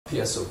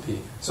PSOP.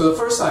 So the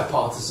first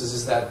hypothesis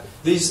is that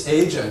these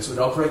agents would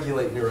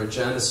upregulate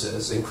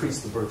neurogenesis, increase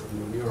the birth of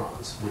new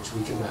neurons, which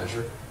we can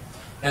measure.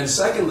 And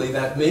secondly,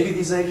 that maybe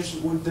these agents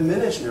would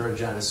diminish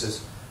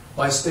neurogenesis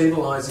by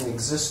stabilizing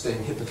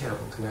existing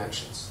hippocampal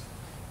connections.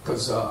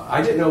 Because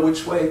I didn't know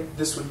which way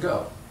this would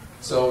go.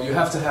 So you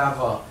have to have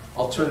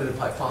alternative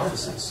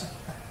hypotheses.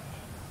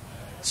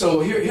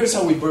 So here's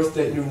how we birth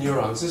date new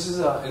neurons. This is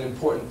an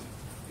important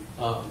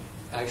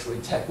actually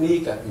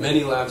technique that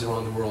many labs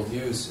around the world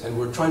use, and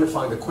we're trying to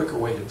find a quicker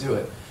way to do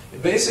it.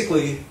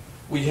 Basically,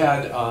 we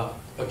had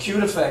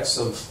acute effects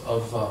of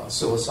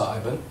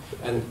psilocybin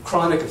and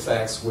chronic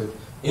effects with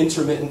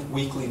intermittent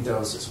weekly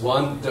doses.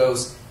 One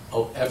dose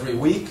every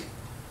week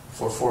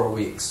for 4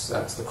 weeks.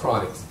 That's the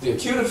chronic. The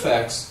acute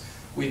effects,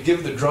 we'd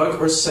give the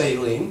drug or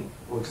saline,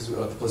 because we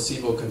have the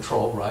placebo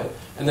control, right?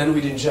 And then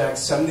we'd inject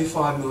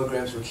 75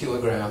 milligrams per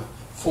kilogram,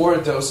 4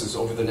 doses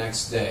over the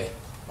next day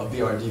of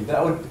BRD.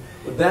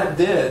 What that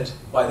did,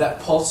 by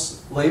that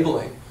pulse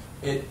labeling,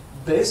 it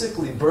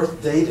basically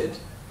birth dated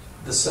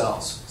the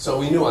cells. So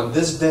we knew on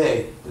this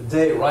day, the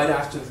day right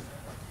after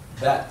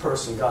that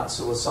person got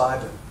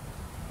psilocybin,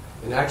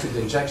 and actually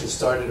the injection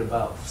started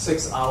about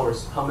 6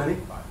 hours. How many?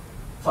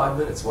 5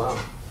 minutes,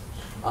 wow.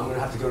 I'm going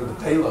to have to go to the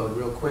payload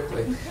real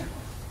quickly.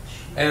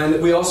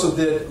 And we also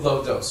did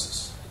low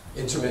doses,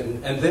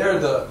 intermittent. And there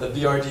the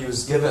BRD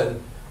was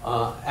given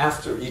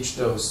after each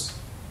dose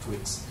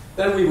weeks.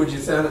 Then we would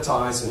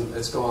euthanatize, and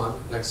let's go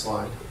on, next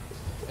slide.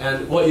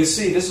 And what you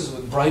see, this is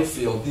with bright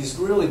field, these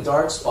really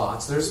dark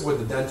spots, there's where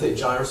the dentate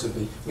gyrus would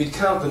be. We'd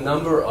count the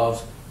number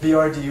of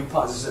BRDU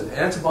positives, an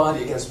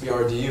antibody against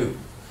BRDU.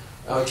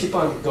 Keep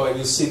on going,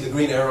 you see the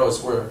green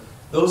arrows where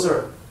those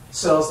are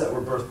cells that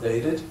were birth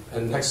dated.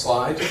 And next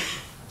slide,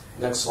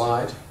 next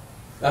slide.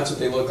 That's what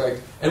they look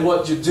like. And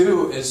what you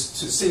do is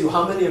to see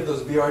how many of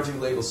those BRDU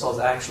labeled cells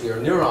actually are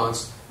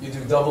neurons, you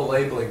do double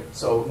labeling.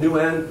 So new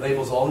N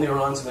labels all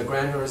neurons in the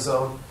granular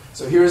zone.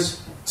 So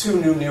here's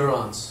 2 new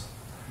neurons.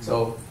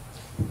 So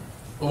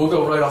we'll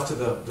go right off to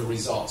the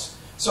results.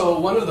 So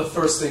one of the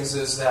first things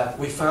is that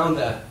we found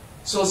that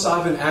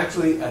psilocybin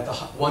actually at the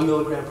 1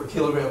 milligram per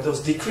kilogram dose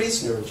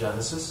decreased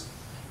neurogenesis,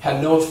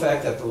 had no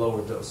effect at the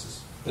lower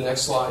doses. The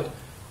next slide.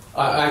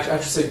 I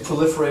should say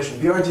proliferation.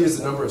 BRD is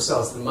the number of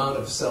cells, the amount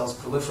of cells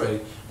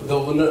proliferating. But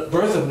the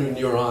birth of new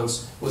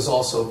neurons was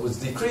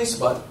decreased,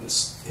 but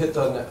hit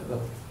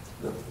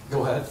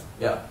go ahead.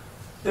 Yeah.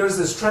 There's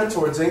this trend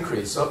towards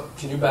increase. So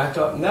can you back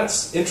up? And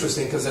that's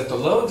interesting because at the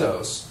low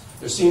dose,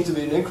 there seemed to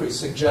be an increase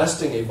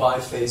suggesting a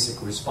biphasic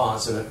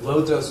response. And at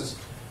low doses,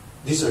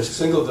 these are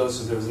single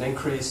doses, there was an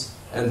increase,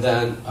 and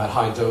then at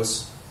high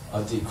dose,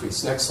 a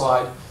decrease. Next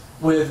slide.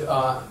 With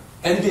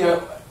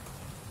NBOME,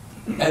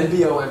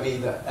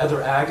 the other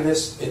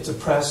agonist, it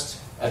depressed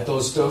at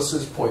those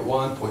doses,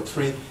 0.1,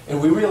 0.3,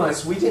 and we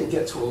realized we didn't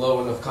get to a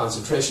low enough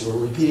concentration.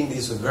 We're repeating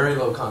these with very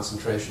low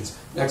concentrations.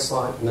 Next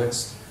slide,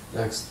 next.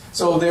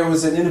 So there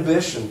was an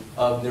inhibition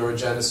of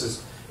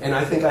neurogenesis, and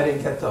I think I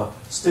didn't get the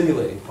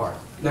stimulating part.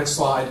 Next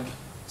slide.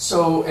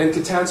 So, and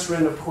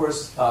catancerin, of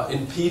course,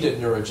 impeded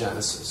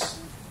neurogenesis.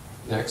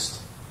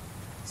 Next.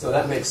 So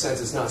that makes sense.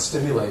 It's not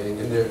stimulating,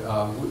 and there,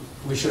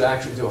 we should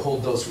actually do a whole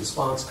dose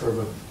response curve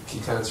of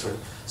catancerin.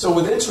 So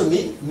with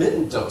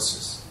intermittent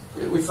doses,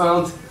 we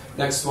found,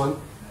 next one,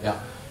 yeah.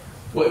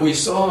 What we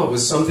saw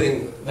was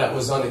something that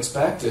was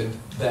unexpected,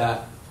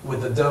 that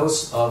with the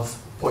dose of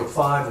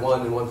 0.5,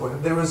 1, and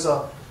 1.5, there was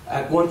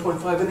at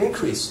 1.5 an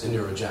increase in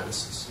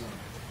neurogenesis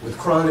with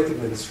chronic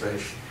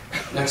administration.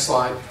 Next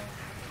slide.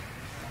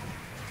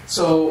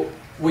 So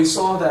we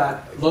saw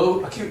that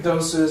low acute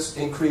doses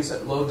increase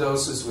at low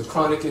doses with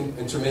chronic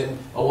intermittent,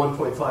 a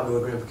 1.5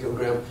 milligram per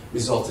kilogram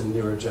resulted in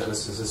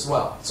neurogenesis as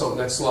well. So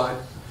next slide.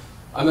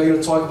 I'm not going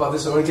to talk about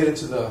this. I want to get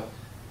into the,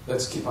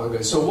 let's keep on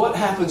going. So what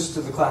happens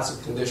to the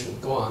classic condition?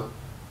 Go on.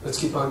 Let's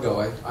keep on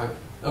going.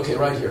 Okay,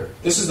 right here.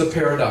 This is the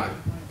paradigm.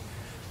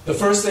 The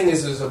first thing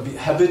is there's a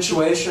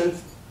habituation,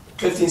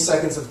 15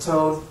 seconds of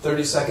tone,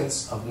 30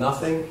 seconds of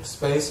nothing,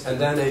 space, and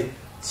then a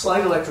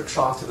slight electric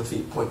shock to the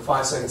feet,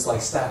 0.5 seconds,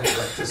 like static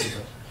electricity.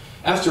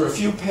 After a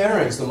few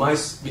pairings, the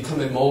mice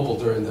become immobile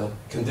during the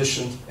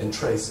conditioned and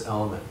trace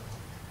element.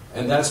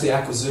 And that's the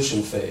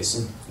acquisition phase.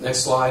 And next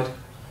slide.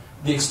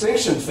 The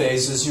extinction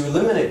phase is you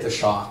eliminate the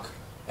shock,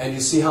 and you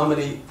see how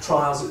many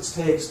trials it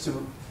takes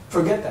to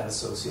forget that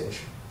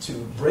association, to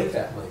break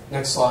that link.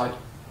 Next slide.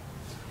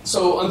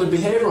 So under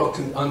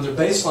behavioral, under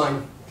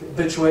baseline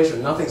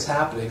habituation, nothing's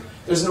happening.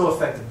 There's no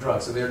effective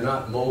drug, so they're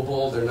not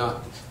mobile. They're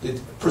not. The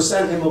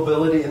percent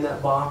immobility in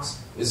that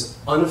box is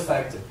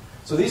unaffected.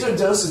 So these are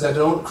doses that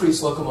don't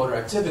increase locomotor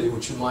activity,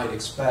 which you might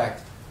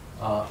expect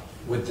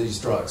with these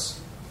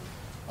drugs.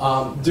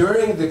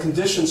 During the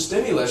conditioned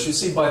stimulus, you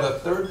see by the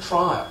third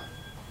trial,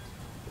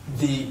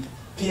 the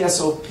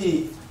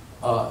PSOP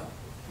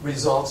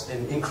results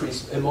in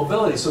increased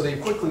immobility. So they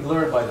quickly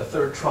learn by the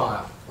third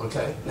trial.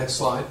 Okay, next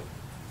slide.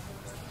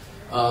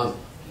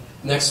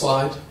 Next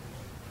slide.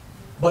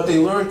 But they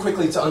learn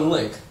quickly to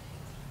unlink.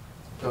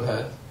 Go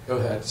ahead. Go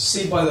ahead.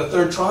 See, by the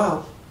third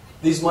trial,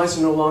 these mice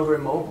are no longer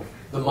immobile.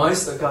 The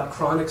mice that got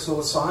chronic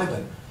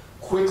psilocybin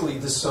quickly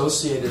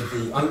dissociated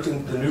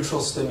the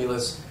neutral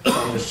stimulus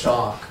from the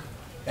shock,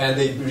 and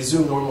they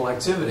resumed normal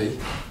activity.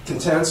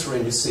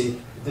 Contanserin, you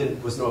see,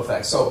 was no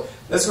effect. So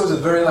let's go to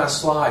the very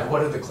last slide.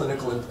 What are the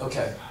clinical...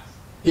 Okay,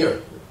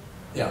 here.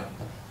 Yeah.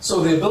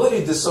 So the ability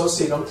to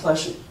dissociate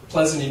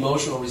unpleasant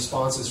emotional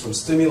responses from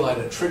stimuli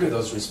that trigger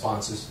those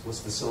responses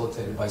was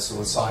facilitated by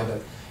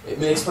psilocybin. It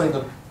may explain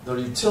the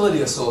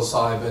utility of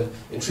psilocybin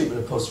in treatment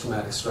of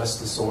post-traumatic stress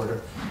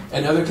disorder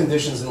and other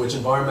conditions in which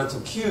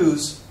environmental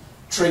cues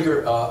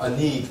trigger a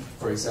need,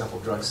 for example,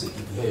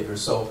 drug-seeking behavior.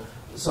 So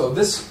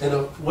this, in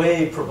a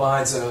way,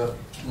 provides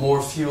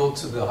more fuel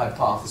to the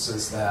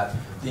hypothesis that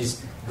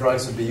these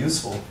drugs would be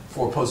useful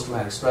for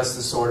post-traumatic stress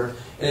disorder.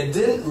 And it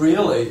didn't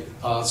really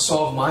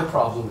solve my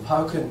problem of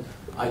how can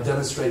I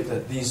demonstrate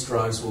that these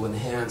drugs will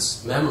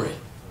enhance memory.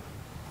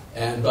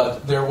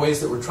 But there are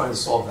ways that we're trying to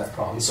solve that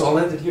problem. So I'll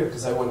end it here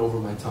because I went over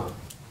my time.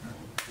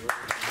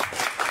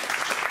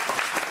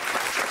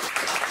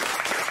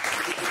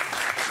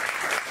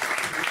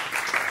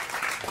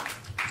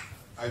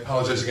 I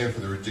apologize again for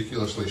the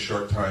ridiculously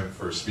short time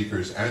for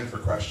speakers and for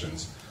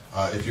questions.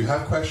 If you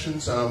have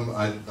questions,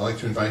 I'd like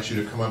to invite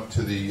you to come up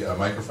to the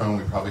microphone.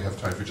 We probably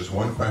have time for just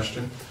one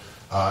question.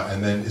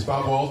 And then, is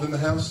Bob Wald in the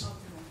house?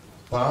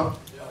 Bob?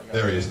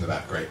 There he is in the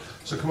back. Great.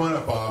 So come on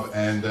up, Bob.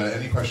 And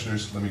any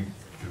questioners, let me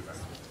do it back.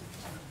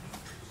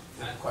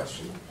 That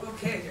question.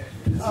 Okay.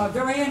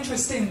 Very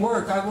interesting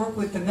work. I work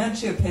with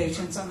dementia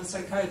patients. I'm a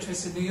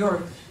psychiatrist in New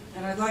York.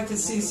 And I'd like to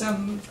see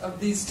some of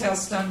these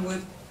tests done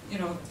with,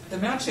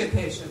 dementia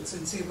patients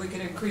and see if we can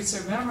increase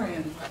their memory.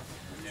 And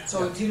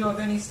so do you know of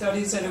any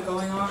studies that are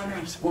going on?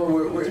 Well,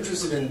 we're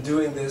interested in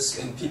doing this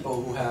in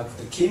people who have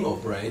the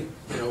chemo brain.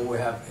 We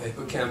have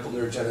hippocampal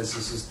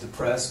neurogenesis is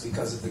depressed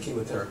because of the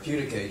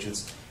chemotherapeutic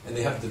agents, and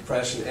they have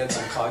depression and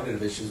some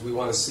cognitive issues. We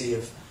want to see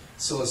if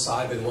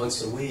psilocybin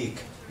once a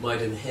week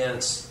might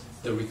enhance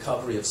the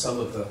recovery of some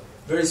of the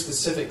very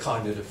specific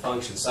cognitive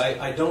functions.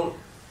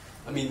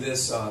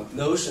 This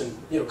notion,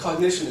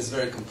 cognition is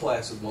very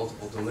complex with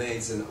multiple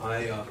domains, and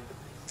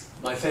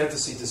my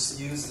fantasy to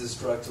use this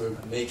drug to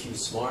make you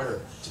smarter,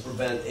 to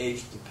prevent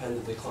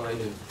age-dependent decline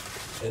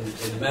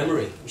in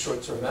memory, in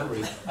short-term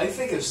memory. I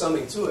think there's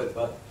something to it,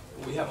 but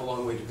we have a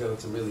long way to go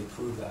to really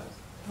prove that.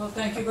 Well,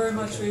 thank you very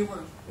much for your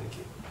work. Thank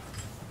you.